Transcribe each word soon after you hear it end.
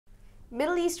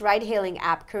Middle East ride-hailing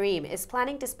app Careem is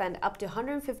planning to spend up to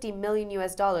 $150 million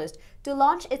to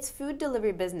launch its food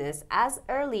delivery business as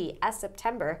early as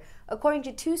September, according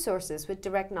to two sources with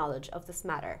direct knowledge of this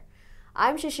matter.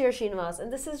 I'm Shishir Srinivas,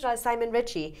 and this is Simon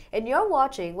Ritchie, and you're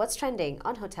watching What's Trending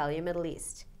on Hotelier Middle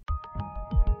East.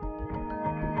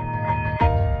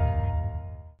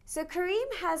 So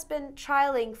Careem has been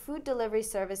trialing food delivery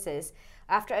services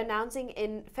after announcing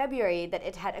in February that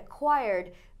it had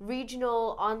acquired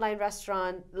regional online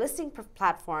restaurant listing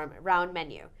platform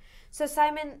RoundMenu. So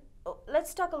Simon,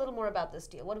 let's talk a little more about this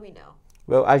deal. What do we know?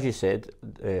 Well, as you said,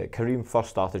 Careem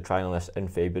first started trialling this in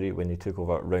February when they took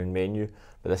over RoundMenu,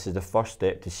 but this is the first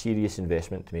step to serious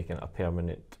investment to making it a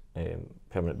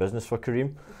permanent business for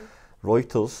Careem.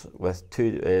 Reuters, with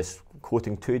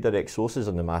quoting two direct sources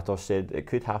on the matter, said it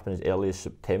could happen as early as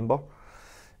September.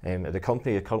 The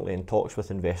company are currently in talks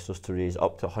with investors to raise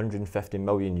up to $150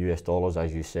 million,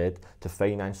 as you said, to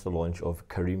finance the launch of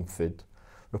CareemFood.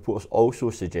 Reports also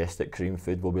suggest that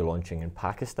CareemFood will be launching in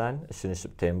Pakistan as soon as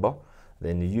September,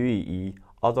 then the UAE,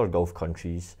 other Gulf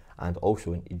countries, and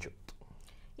also in Egypt.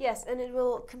 Yes, and it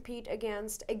will compete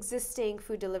against existing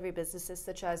food delivery businesses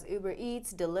such as Uber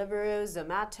Eats, Deliveroo,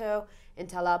 Zomato, and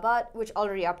Talabat, which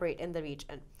already operate in the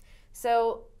region.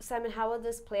 So, Simon, how will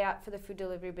this play out for the food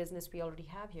delivery business we already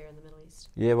have here in the Middle East?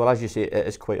 Yeah, well, as you say, it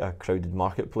is quite a crowded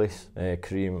marketplace.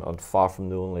 Careem are far from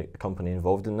the only company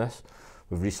involved in this.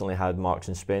 We've recently had Marks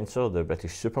 & Spencer, the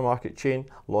British supermarket chain,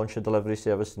 launch a delivery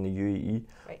service in the UAE,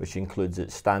 which includes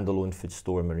its standalone food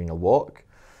store in Marina Walk.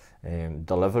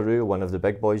 Deliveroo, one of the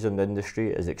big boys in the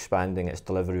industry, is expanding its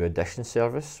Deliveroo Edition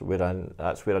service,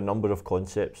 that's where a number of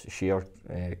concepts share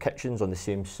kitchens on the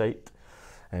same site.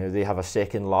 They have a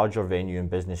second larger venue in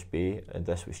Business Bay, and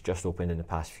this was just opened in the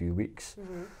past few weeks.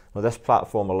 Now, this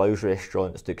platform allows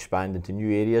restaurants to expand into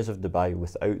new areas of Dubai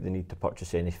without the need to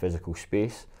purchase any physical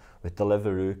space, with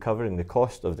Deliveroo covering the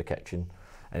cost of the kitchen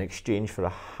in exchange for a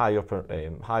higher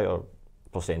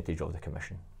percentage of the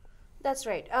commission. That's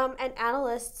right. And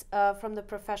analysts from the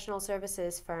professional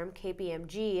services firm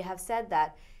KPMG have said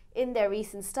that in their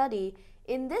recent study,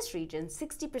 in this region,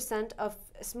 60% of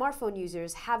smartphone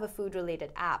users have a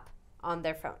food-related app on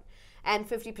their phone, and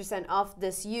 50% of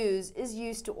this use is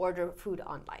used to order food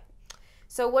online.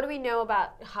 So what do we know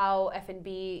about how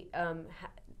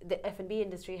the F&B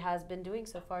industry has been doing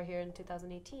so far here in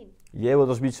 2018? Yeah, well,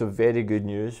 there's been some very good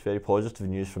news, very positive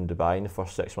news from Dubai in the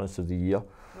first 6 months of the year.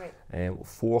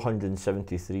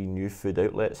 473 new food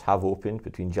outlets have opened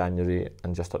between January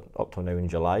and just up till now in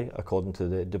July, according to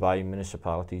the Dubai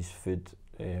municipality's food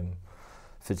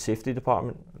safety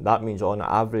department. That means on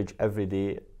average every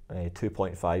day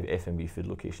 2.5 F&B food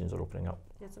locations are opening up.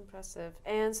 That's impressive.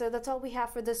 And so that's all we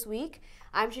have for this week.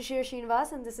 I'm Shishir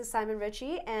Srinivas, and this is Simon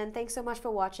Ritchie, and thanks so much for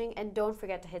watching, and don't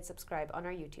forget to hit subscribe on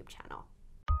our YouTube channel.